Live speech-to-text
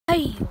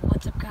Hey,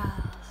 what's up guys?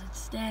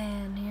 It's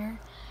Dan here,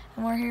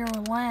 and we're here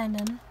with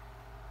Landon.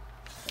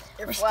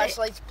 Your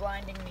flashlight's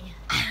blinding me.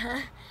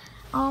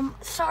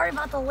 Sorry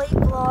about the late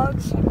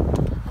vlogs.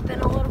 I've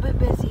been a little bit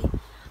busy.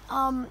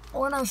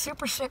 We're in a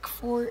super sick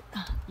fort.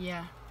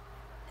 Yeah.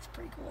 It's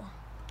pretty cool.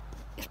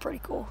 It's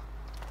pretty cool.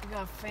 We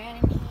got a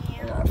fan in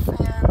here. We got a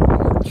fan, we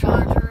got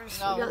chargers, we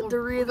got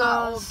Doritos. We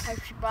got an old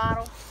Pepsi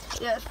bottle.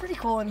 Yeah, it's pretty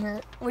cool in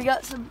here. We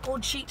got some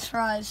old Sheetz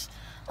fries.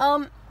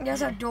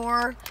 There's our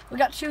door. We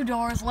got two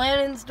doors,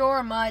 Landon's door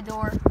and my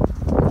door.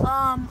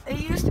 It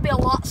used to be a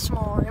lot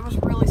smaller. It was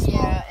really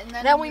small. Yeah, and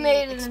then we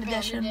made it an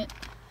addition.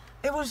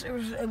 It was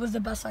the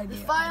best idea.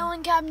 The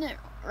filing cabinet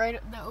right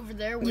over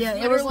there was it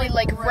literally was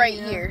like right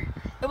here.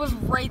 It was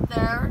right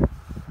there.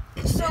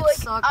 So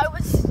like I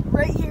was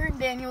right here and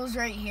Daniel was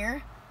right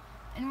here,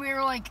 and we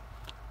were like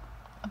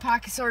a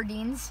pack of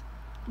sardines.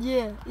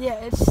 Yeah,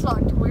 it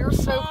sucked. We were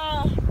so.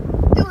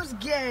 It was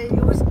gay.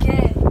 It was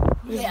gay.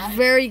 It was Yeah.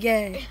 very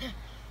gay.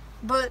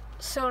 But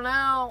so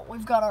now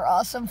we've got our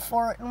awesome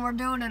fort, and we're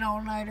doing it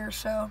all nighter.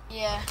 So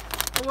Yeah.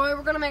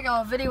 we're gonna make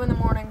a video in the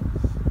morning.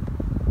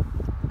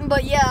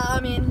 But yeah, I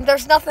mean,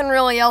 there's nothing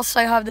really else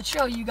I have to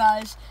show you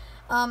guys.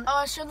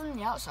 I'll show them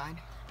the outside.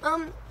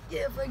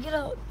 Yeah, if I get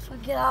out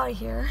of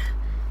here,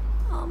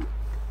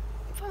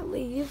 if I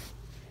leave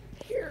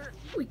here,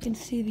 we can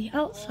see the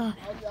outside.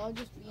 I'll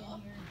just be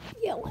in here.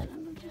 Yeah,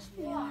 Lennon will just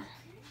be there.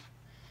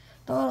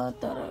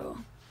 Da-da-da-da.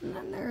 And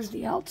then there's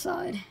the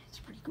outside. It's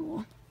pretty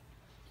cool.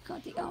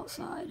 Got the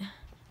outside.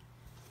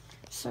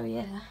 So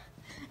yeah,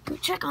 go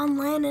check on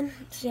Landon.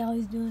 See how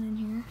he's doing in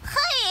here.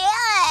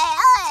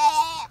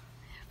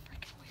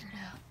 Freaking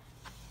weirdo.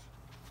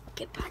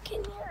 Get back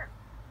in here.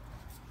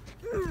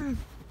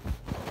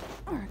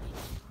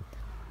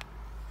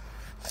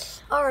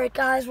 Alright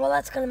guys, well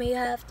that's gonna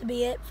have to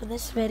be it for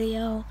this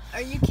video.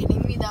 Are you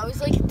kidding me? That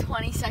was like a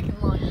 20-second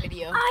long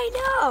video. I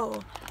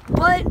know,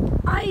 but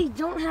I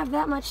don't have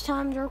that much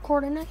time to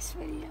record a next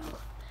video.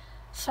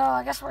 So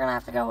I guess we're gonna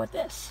have to go with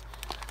this.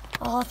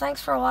 Well,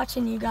 thanks for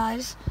watching, you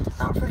guys.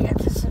 Don't forget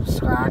to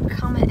subscribe,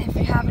 comment if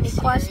you have any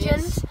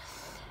questions,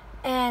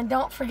 and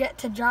don't forget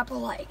to drop a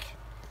like.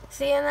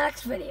 See you in the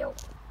next video.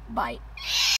 Bye.